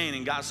great gain.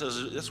 And God says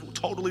it's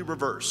totally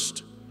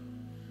reversed.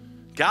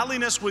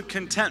 Godliness with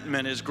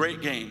contentment is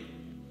great gain.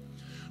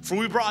 For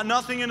we brought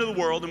nothing into the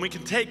world, and we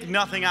can take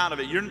nothing out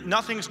of it.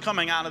 Nothing's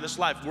coming out of this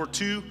life. We're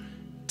too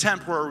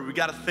temporary. We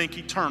got to think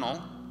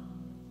eternal.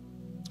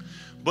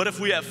 But if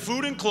we have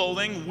food and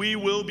clothing, we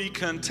will be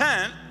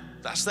content.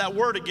 That's that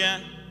word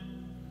again.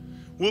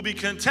 We'll be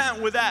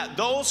content with that.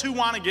 Those who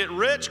want to get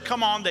rich,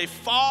 come on, they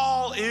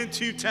fall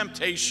into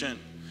temptation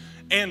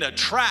and a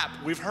trap.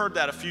 We've heard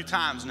that a few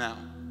times now.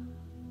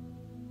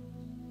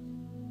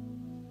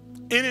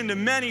 And into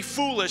many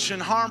foolish and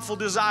harmful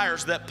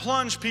desires that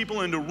plunge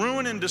people into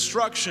ruin and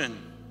destruction.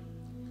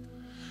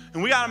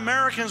 And we got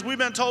Americans, we've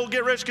been told,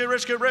 get rich, get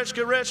rich, get rich,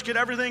 get rich, get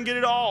everything, get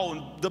it all.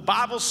 And the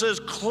Bible says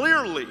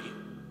clearly,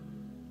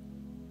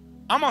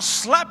 I'm going to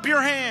slap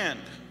your hand.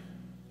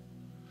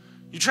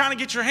 You're trying to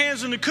get your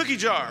hands in the cookie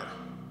jar.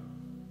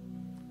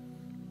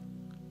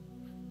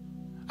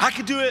 I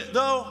could do it,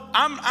 though.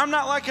 I'm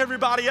not like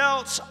everybody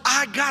else.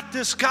 I got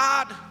this,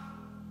 God.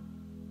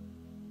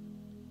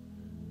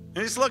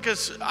 And it's, look,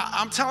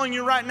 I'm telling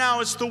you right now,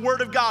 it's the word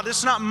of God.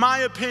 It's not my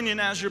opinion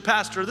as your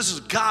pastor. This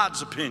is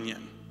God's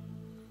opinion.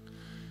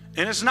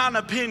 And it's not an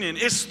opinion.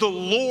 It's the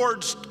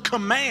Lord's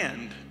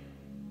command.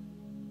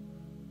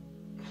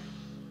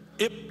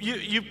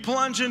 You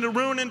plunge into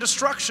ruin and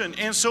destruction.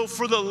 And so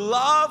for the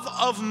love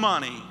of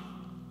money,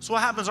 so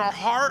what happens? Our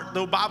heart,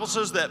 the Bible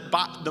says that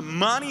the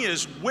money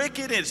is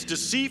wicked, it's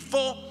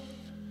deceitful.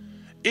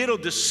 It'll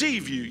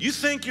deceive you. You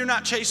think you're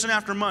not chasing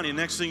after money.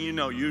 Next thing you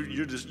know,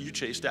 you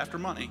chased after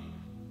money.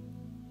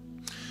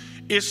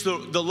 It's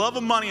the love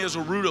of money is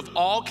a root of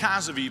all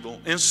kinds of evil.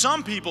 And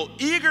some people,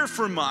 eager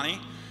for money,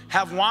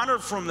 have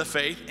wandered from the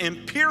faith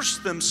and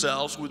pierced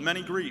themselves with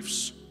many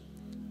griefs.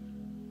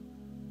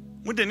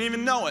 We didn't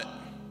even know it.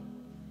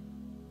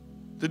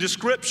 The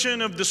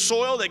description of the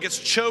soil that gets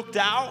choked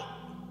out,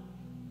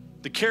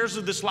 the cares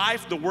of this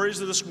life, the worries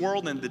of this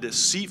world, and the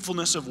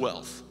deceitfulness of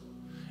wealth.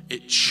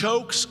 It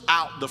chokes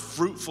out the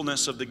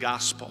fruitfulness of the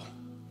gospel.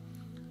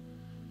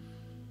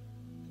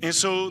 And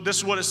so this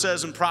is what it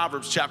says in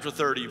Proverbs chapter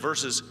 30,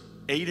 verses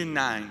 8 and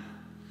 9.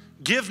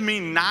 Give me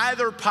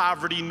neither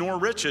poverty nor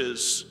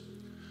riches,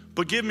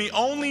 but give me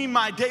only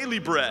my daily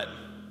bread.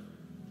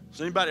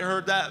 Has anybody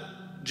heard that?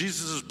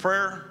 Jesus'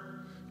 prayer?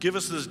 Give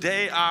us this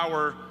day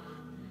our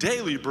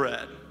daily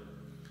bread.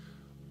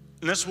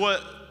 And that's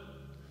what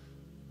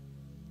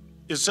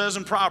it says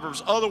in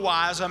Proverbs.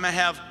 Otherwise, I may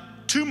have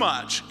too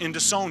much and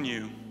disown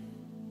you.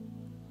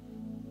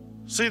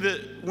 See,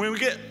 that when we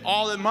get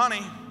all that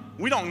money,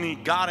 we don't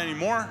need God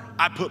anymore.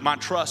 I put my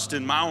trust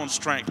in my own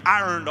strength.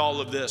 I earned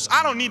all of this.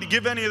 I don't need to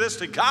give any of this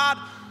to God.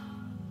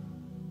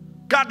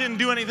 God didn't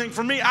do anything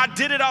for me. I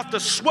did it off the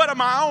sweat of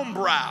my own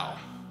brow.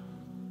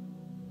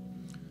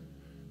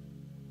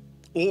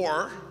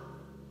 Or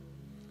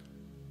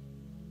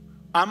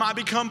I might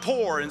become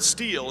poor and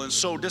steal and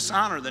so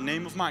dishonor the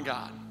name of my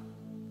God.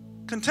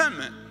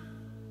 Contentment.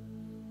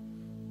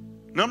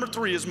 Number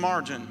 3 is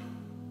margin.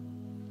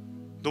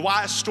 The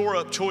wise store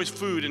up choice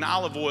food and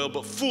olive oil,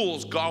 but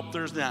fools gulp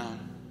theirs down.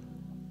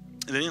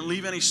 And they didn't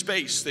leave any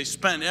space. They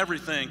spend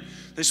everything.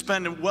 They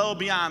spend it well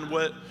beyond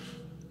what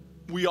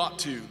we ought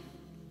to.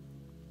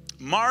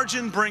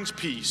 Margin brings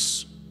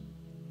peace.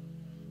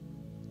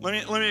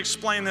 Let me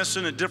explain this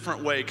in a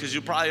different way because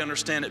you'll probably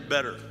understand it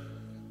better.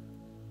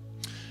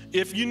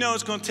 If you know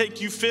it's going to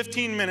take you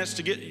 15 minutes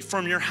to get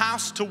from your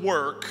house to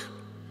work,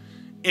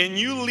 and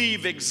you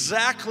leave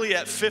exactly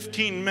at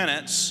 15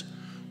 minutes,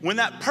 when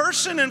that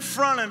person in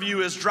front of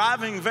you is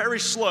driving very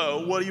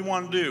slow, what do you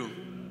want to do?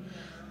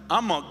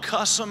 I'm going to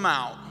cuss them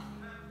out.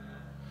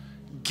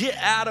 Get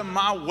out of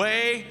my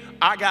way.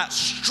 I got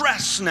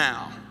stress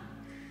now.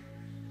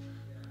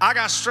 I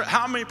got stress.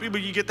 How many people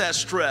you get that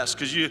stress?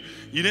 Because you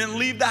didn't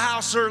leave the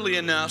house early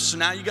enough, so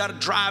now you got to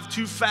drive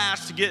too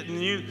fast to get,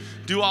 and you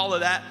do all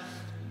of that.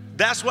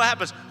 That's what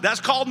happens.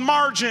 That's called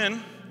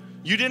margin.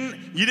 You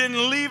didn't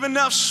leave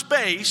enough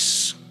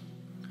space.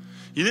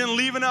 You didn't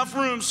leave enough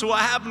room. So what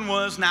happened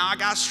was, now I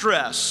got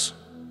stress.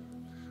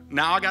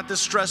 Now I got this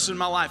stress in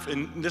my life.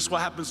 And this is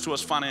what happens to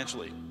us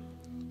financially.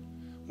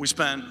 We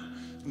spend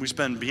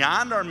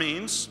beyond our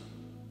means.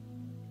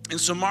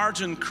 And so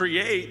margin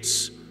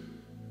creates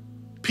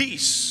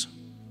peace.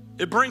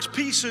 It brings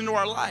peace into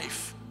our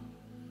life.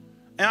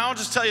 And I'll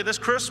just tell you, this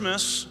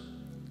Christmas,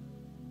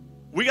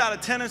 we got a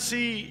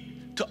tendency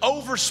to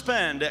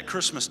overspend at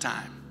Christmas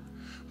time.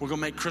 We're going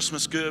to make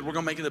Christmas good. We're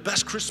going to make it the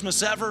best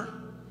Christmas ever.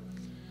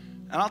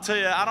 And I'll tell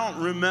you, I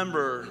don't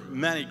remember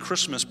many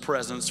Christmas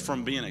presents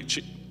from being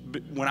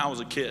when I was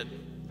a kid.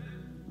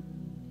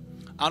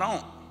 I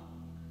don't.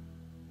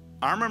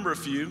 I remember a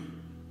few.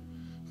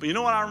 But you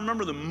know what I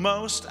remember the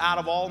most out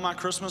of all my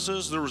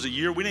Christmases? There was a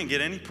year we didn't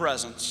get any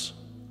presents.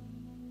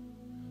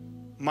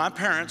 My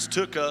parents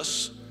took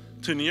us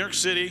to New York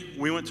City.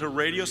 We went to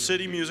Radio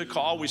City Music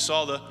Hall. We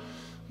saw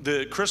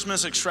the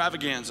Christmas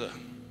extravaganza.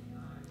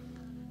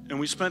 And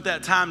we spent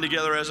that time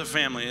together as a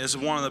family. It's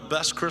one of the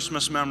best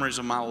Christmas memories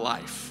of my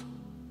life.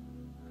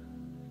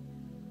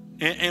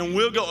 And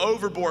we'll go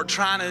overboard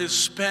trying to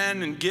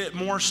spend and get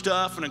more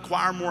stuff and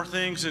acquire more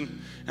things.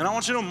 And I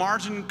want you to know,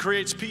 margin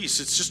creates peace.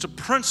 It's just a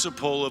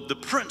principle of the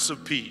Prince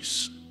of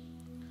Peace.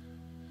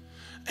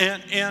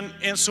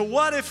 And so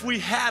what if we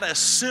had a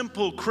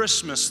simple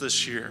Christmas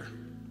this year?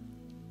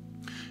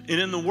 And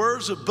in the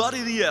words of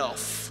Buddy the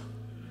Elf,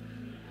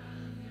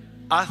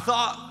 I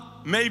thought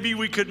maybe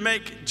we could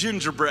make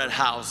gingerbread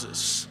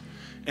houses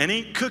and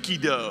eat cookie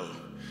dough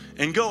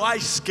and go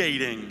ice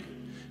skating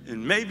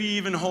and maybe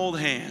even hold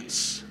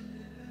hands.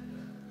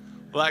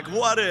 Like,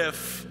 what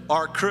if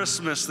our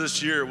Christmas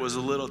this year was a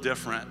little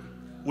different?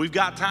 We've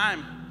got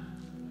time.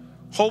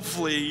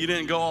 Hopefully you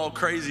didn't go all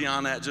crazy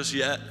on that just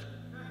yet.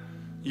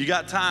 You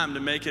got time to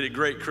make it a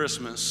great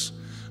Christmas.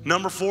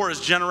 Number 4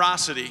 is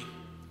generosity.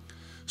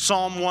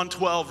 Psalm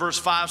 112 verse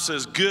 5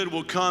 says, good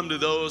will come to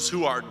those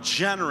who are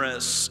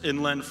generous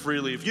and lend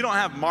freely. If you don't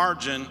have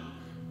margin,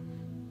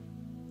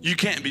 you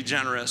can't be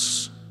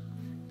generous.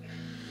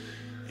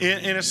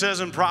 And it says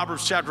in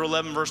Proverbs chapter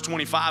 11 verse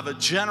 25, a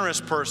generous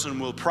person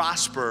will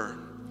prosper.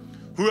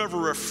 Whoever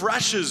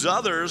refreshes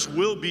others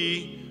will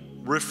be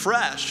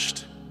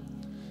refreshed.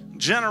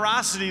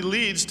 Generosity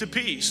leads to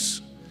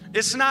peace.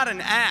 It's not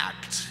an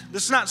act.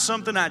 This is not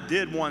something I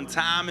did one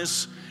time.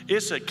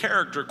 It's a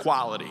character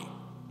quality.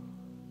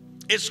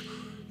 It's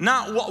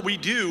not what we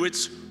do,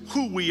 it's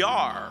who we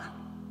are.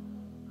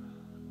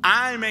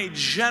 I'm a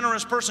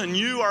generous person.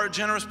 You are a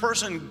generous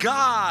person.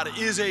 God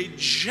is a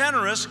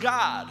generous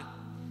God.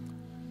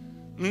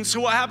 And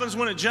so what happens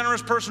when a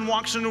generous person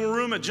walks into a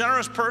room? A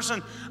generous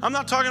person, I'm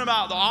not talking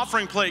about the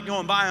offering plate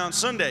going by on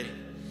Sunday.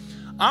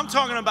 I'm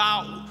talking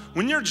about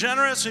when you're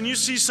generous and you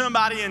see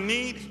somebody in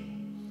need,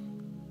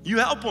 you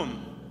help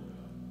them.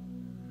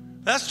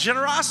 That's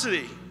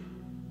generosity.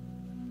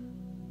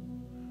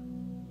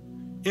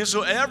 And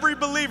so every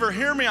believer,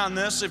 hear me on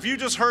this. If you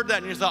just heard that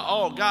and you thought,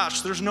 oh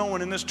gosh, there's no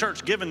one in this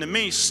church giving to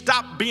me,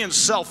 stop being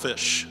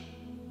selfish.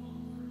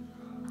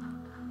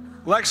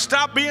 Like,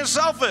 stop being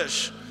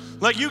selfish.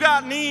 Like, you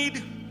got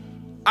need,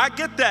 I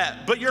get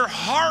that, but your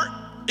heart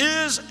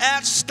is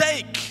at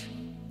stake.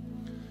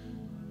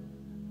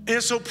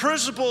 And so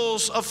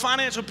principles of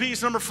financial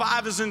peace, number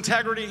 5 is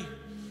integrity.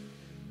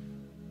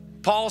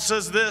 Paul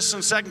says this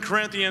in 2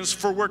 Corinthians,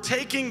 for we're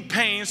taking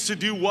pains to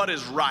do what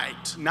is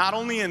right, not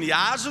only in the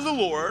eyes of the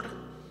Lord,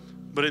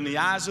 but in the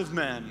eyes of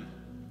men.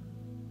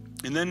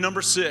 And then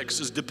number 6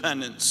 is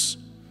dependence.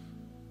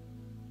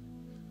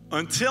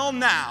 Until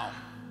now,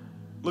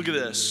 look at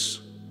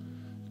this.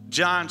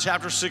 John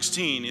chapter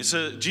 16, it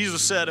says,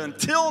 Jesus said,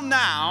 until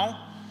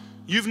now,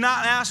 you've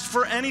not asked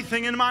for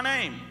anything in my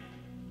name.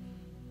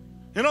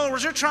 In other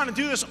words, you're trying to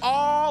do this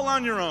all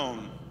on your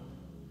own.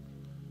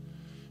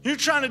 You're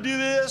trying to do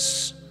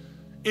this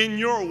in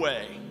your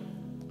way.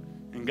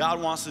 And God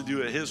wants to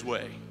do it his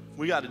way.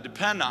 We got to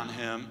depend on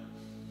him.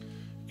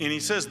 And he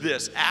says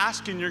this,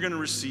 ask and you're going to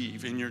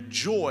receive, and your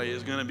joy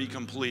is going to be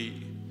complete.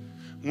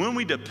 When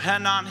we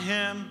depend on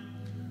him,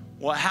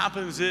 what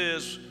happens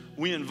is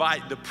we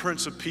invite the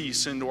Prince of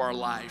Peace into our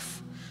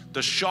life.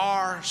 The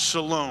Shar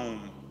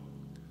Shalom.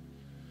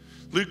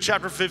 Luke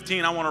chapter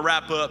 15, I want to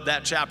wrap up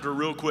that chapter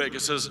real quick. It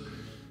says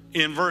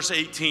in verse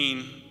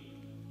 18,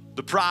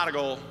 the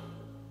prodigal,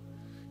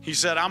 he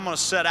said, I'm going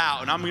to set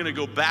out and I'm going to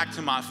go back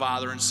to my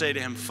father and say to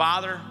him,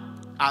 Father,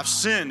 I've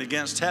sinned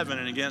against heaven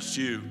and against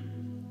you.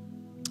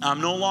 I'm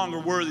no longer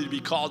worthy to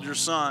be called your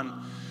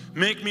son.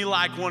 Make me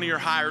like one of your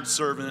hired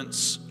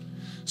servants.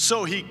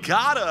 So he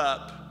got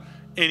up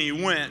and he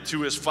went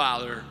to his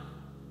father.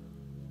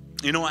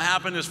 You know what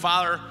happened?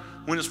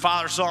 When his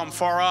father saw him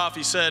far off,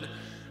 he said,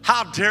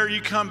 how dare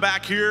you come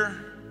back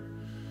here?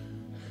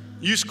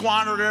 You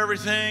squandered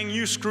everything.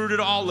 You screwed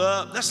it all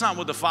up. That's not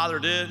what the father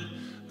did.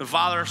 The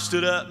father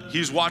stood up.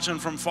 He's watching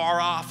from far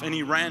off, and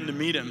he ran to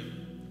meet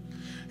him.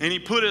 And he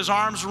put his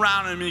arms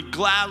around him, and he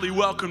gladly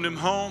welcomed him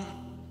home.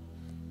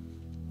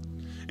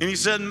 And he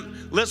said,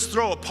 let's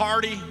throw a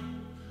party.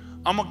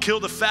 I'm going to kill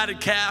the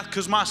fatted calf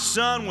because my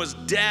son was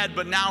dead,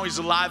 but now he's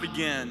alive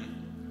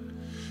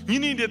again. You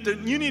need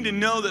to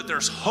know that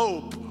there's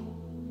hope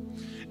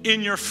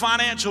in your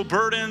financial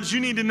burdens.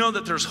 You need to know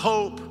that there's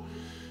hope,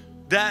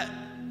 that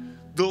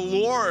the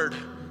Lord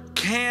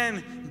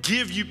can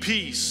give you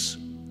peace.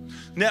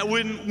 That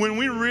when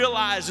we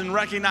realize and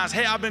recognize,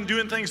 hey, I've been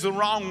doing things the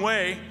wrong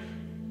way,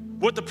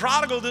 what the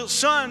prodigal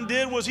son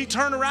did was he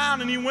turned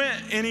around and he went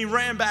and he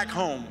ran back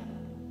home.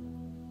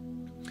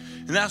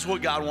 And that's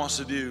what God wants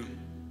to do.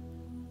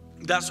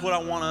 That's what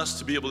I want us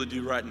to be able to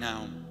do right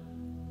now.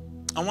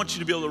 I want you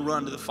to be able to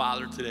run to the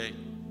Father today.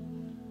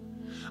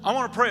 I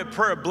want to pray a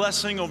prayer of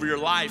blessing over your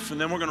life, and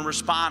then we're going to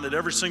respond at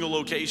every single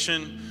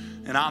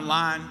location and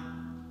online.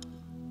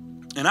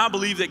 And I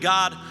believe that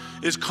God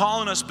is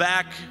calling us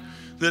back,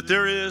 that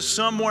there is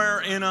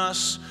somewhere in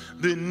us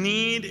the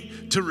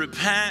need to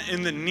repent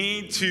and the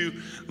need to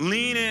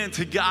lean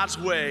into God's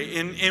way.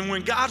 And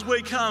when God's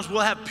way comes,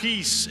 we'll have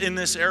peace in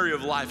this area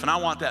of life. And I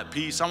want that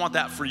peace. I want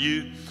that for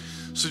you.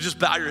 So just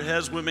bow your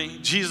heads with me.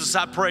 Jesus,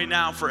 I pray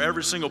now for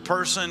every single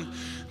person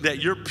that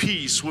your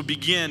peace would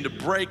begin to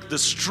break the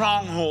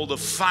stronghold of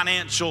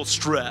financial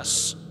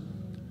stress.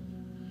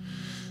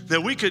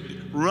 That we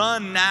could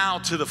run now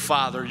to the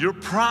Father. Your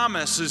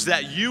promise is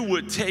that you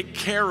would take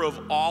care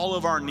of all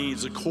of our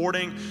needs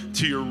according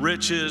to your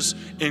riches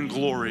in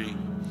glory.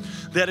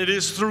 That it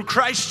is through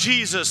Christ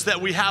Jesus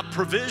that we have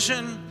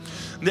provision,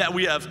 that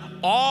we have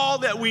all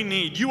that we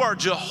need. You are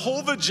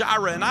Jehovah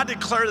Jireh, and I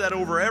declare that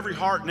over every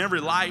heart and every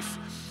life,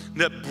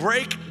 that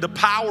break the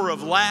power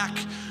of lack,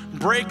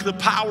 break the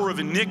power of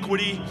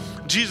iniquity.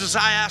 Jesus,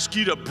 I ask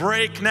you to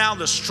break now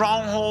the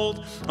stronghold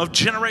of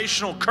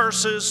generational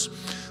curses,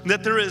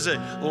 that there is a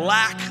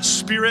lack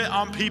spirit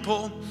on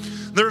people.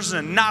 There's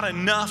a not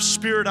enough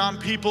spirit on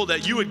people,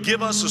 that you would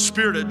give us a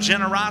spirit of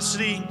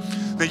generosity,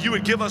 that you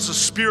would give us a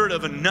spirit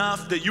of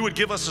enough, that you would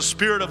give us a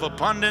spirit of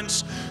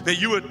abundance, that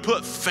you would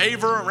put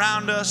favor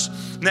around us,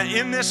 that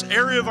in this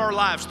area of our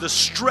lives, the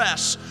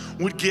stress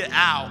would get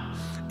out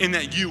and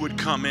that you would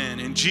come in.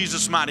 In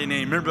Jesus' mighty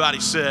name, everybody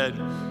said,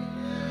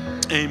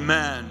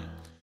 amen.